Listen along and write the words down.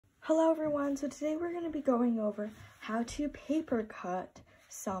Hello everyone, so today we're going to be going over how to paper cut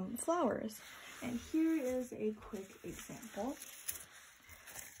some flowers. And here is a quick example.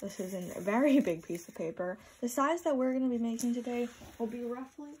 This is a very big piece of paper. The size that we're going to be making today will be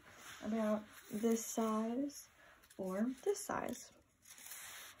roughly about this size or this size.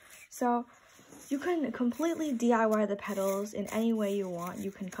 So you can completely DIY the petals in any way you want.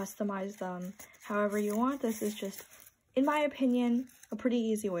 You can customize them however you want. This is just, in my opinion, a pretty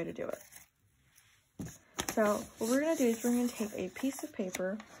easy way to do it. So what we're going to do is we're going to take a piece of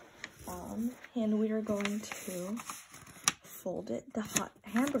paper and we are going to fold it the hot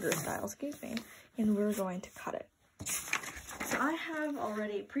hamburger style, and we're going to cut it. So I have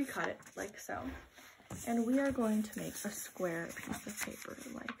already pre-cut it like so, and we are going to make a square piece of paper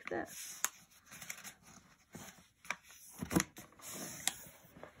like this.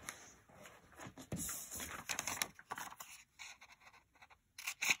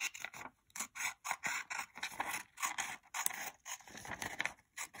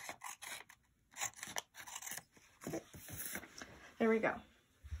 There we go.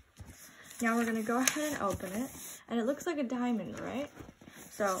 Now we're gonna go ahead and open it, and it looks like a diamond, right?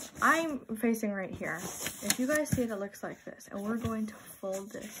 So I'm facing right here. If you guys see it, it looks like this, and we're going to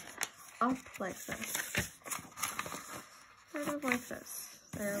fold this up like this. Sort of like this.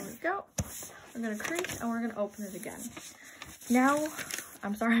 There we go. We're gonna crease, and we're gonna open it again. Now,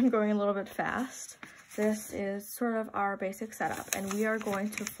 I'm sorry I'm going a little bit fast. This is sort of our basic setup, and we are going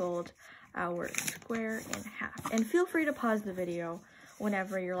to fold our square in half. And feel free to pause the video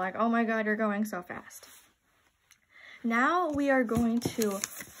whenever you're like, oh my god, you're going so fast. Now we are going to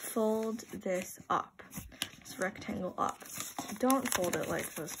fold this up, this rectangle up. Don't fold it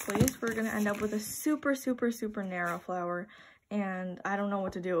like this, please. We're gonna end up with a super narrow flower, and I don't know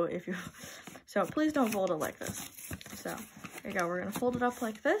what to do if you, so please don't fold it like this. So there you go, we're gonna fold it up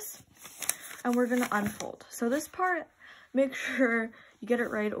like this, and we're gonna unfold. So this part, make sure you get it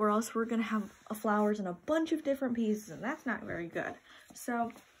right, or else we're gonna have flowers in a bunch of different pieces, and that's not very good.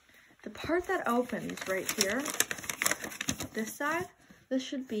 So the part that opens right here, this side, this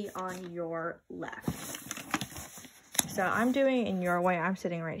should be on your left. So I'm doing it in your way. I'm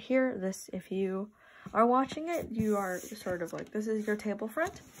sitting right here. This, if you are watching it, you are sort of like, this is your table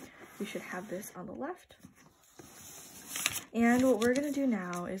front. You should have this on the left. And what we're gonna do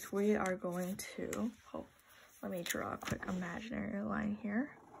now is we are going to, let me draw a quick imaginary line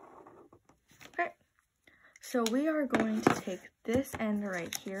here. Okay, so we are going to take this end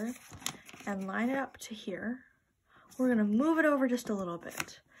right here and line it up to here. We're gonna move it over just a little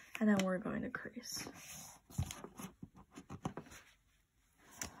bit, and then we're going to crease.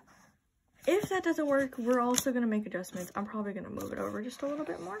 If that doesn't work, we're also gonna make adjustments. I'm probably gonna move it over just a little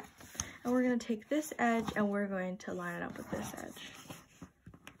bit more. And we're gonna take this edge and we're going to line it up with this edge.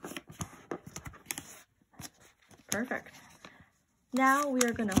 Perfect. Now we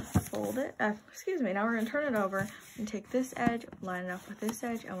are gonna fold it, now we're gonna turn it over and take this edge, line it up with this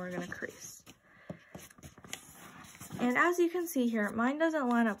edge, and we're gonna crease. And as you can see here, mine doesn't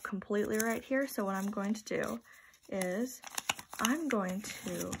line up completely right here, so what I'm going to do is I'm going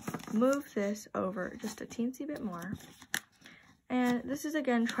to move this over just a teensy bit more. And this is,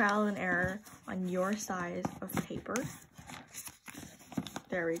 again, trial and error on your size of paper.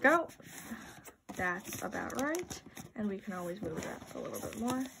 There we go. That's about right. And we can always move that a little bit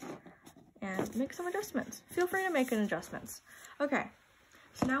more and make some adjustments. Feel free to make any adjustments. Okay,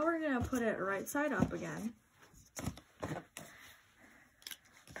 so now we're gonna put it right side up again.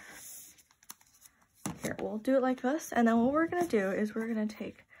 Here, we'll do it like this. And then what we're gonna do is we're gonna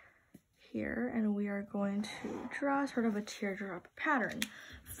take here and we are going to draw sort of a teardrop pattern.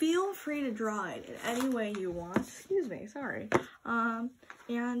 Feel free to draw it in any way you want.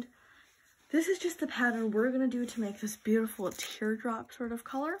 And this is just the pattern we're gonna do to make this beautiful teardrop sort of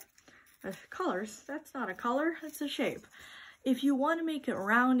color. Colors, that's not a color, that's a shape. If you wanna make it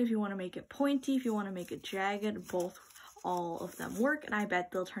round, if you wanna make it pointy, if you wanna make it jagged, all of them work, and I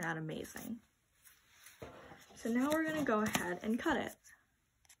bet they'll turn out amazing. So now we're gonna go ahead and cut it.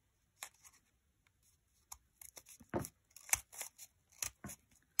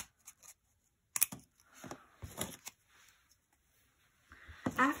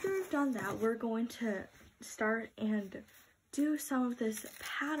 After we've done that, we're going to start and do some of this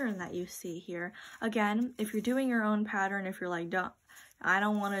pattern that you see here. Again, if you're doing your own pattern, if you're like, I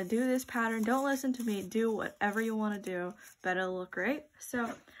don't want to do this pattern, don't listen to me, do whatever you want to do, but it'll look great. So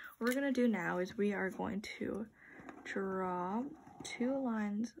what we're going to do now is we are going to draw two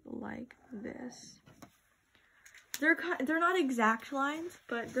lines like this. They're not exact lines,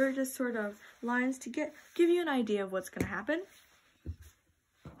 but they're just sort of lines to give you an idea of what's going to happen.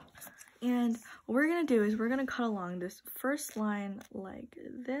 And what we're gonna do is we're gonna cut along this first line like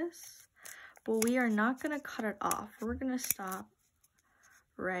this, but we are not gonna cut it off. We're gonna stop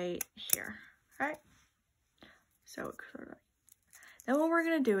right here, right? So then what we're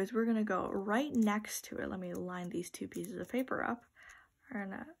gonna do is we're gonna go right next to it. Let me line these two pieces of paper up. We're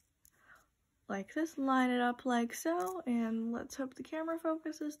gonna, like this, line it up like so, and let's hope the camera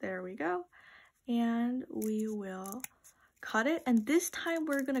focuses. There we go. And we will cut it, and this time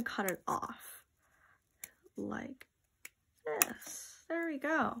we're gonna cut it off like this. There we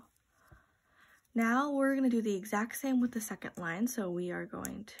go. Now we're gonna do the exact same with the second line. So we are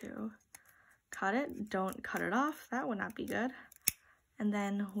going to cut it. Don't cut it off, that would not be good. And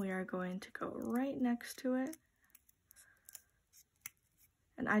then we are going to go right next to it.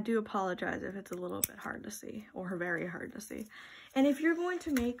 And I do apologize if it's a little bit hard to see, or very hard to see. And if you're going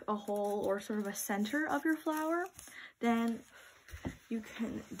to make a hole or sort of a center of your flower, then you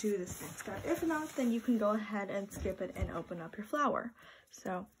can do this next step. If not, then you can go ahead and skip it and open up your flower.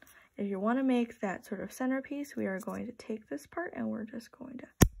 So if you want to make that sort of centerpiece, we are going to take this part and we're just going to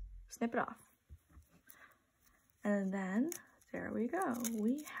snip it off. And then there we go.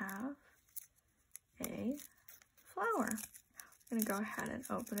 We have a flower. I'm gonna go ahead and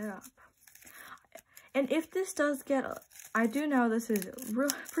open it up. And if this does get, I do know this is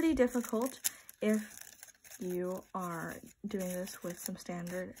pretty difficult if you are doing this with some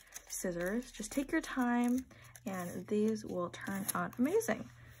standard scissors. Just take your time and these will turn out amazing.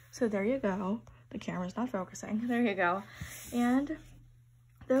 So there you go. The camera's not focusing. There you go. And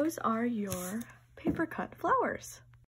those are your paper cut flowers.